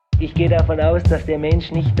Ich gehe davon aus, dass der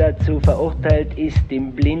Mensch nicht dazu verurteilt ist,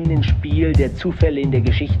 dem blinden Spiel der Zufälle in der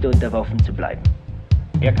Geschichte unterworfen zu bleiben.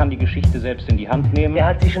 Er kann die Geschichte selbst in die Hand nehmen. Er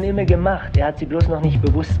hat sie schon immer gemacht, er hat sie bloß noch nicht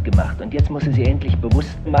bewusst gemacht. Und jetzt muss er sie endlich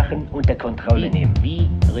bewusst machen, unter Kontrolle nehmen. Wie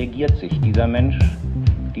regiert sich dieser Mensch,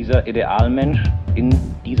 dieser Idealmensch in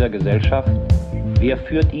dieser Gesellschaft? Wer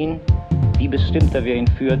führt ihn? Wie bestimmt er, wer ihn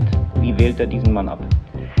führt? Wie wählt er diesen Mann ab?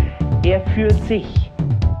 Er führt sich.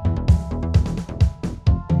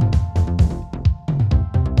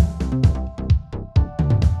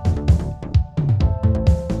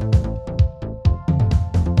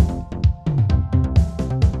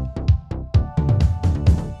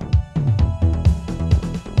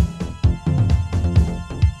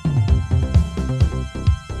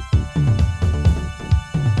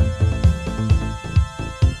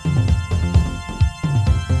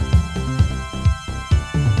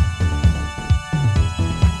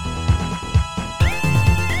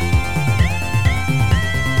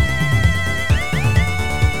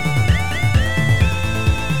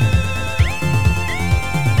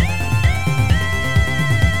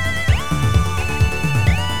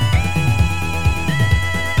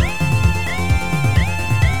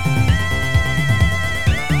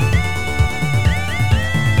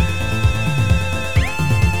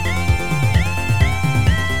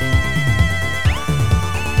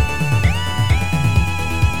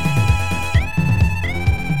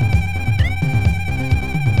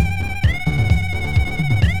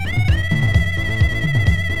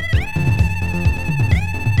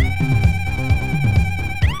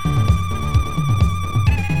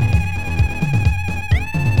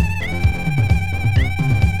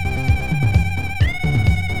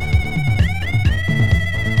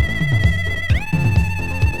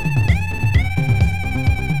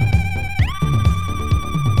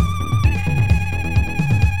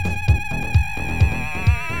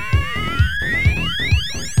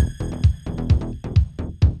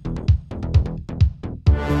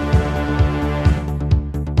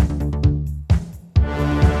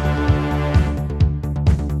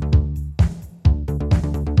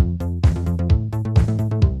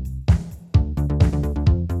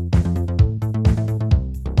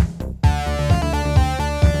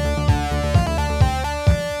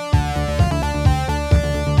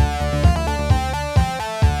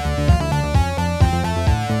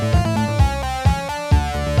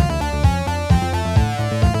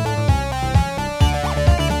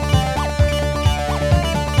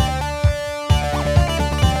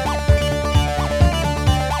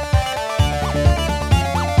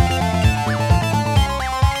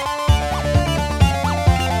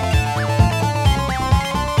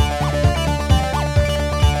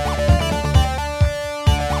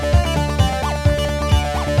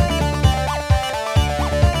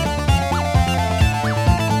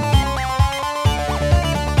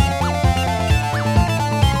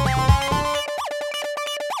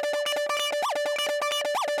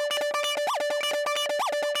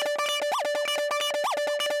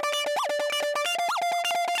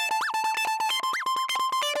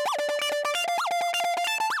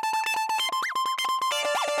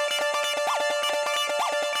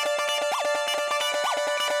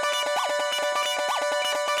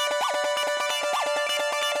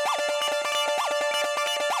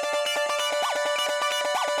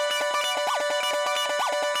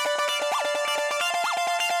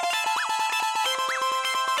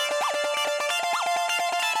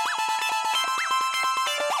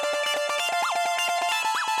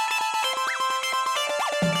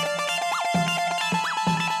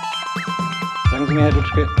 Sagen Sie mir, Herr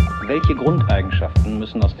Dutschke, welche Grundeigenschaften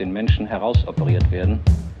müssen aus den Menschen herausoperiert werden,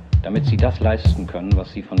 damit sie das leisten können,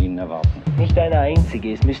 was Sie von ihnen erwarten? Nicht eine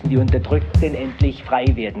einzige, es müssen die Unterdrückten endlich frei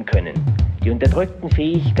werden können. Die unterdrückten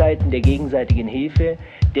Fähigkeiten der gegenseitigen Hilfe,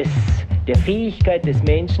 der Fähigkeit des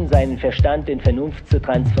Menschen, seinen Verstand in Vernunft zu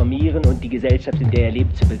transformieren und die Gesellschaft, in der er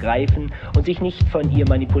lebt, zu begreifen und sich nicht von ihr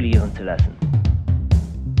manipulieren zu lassen.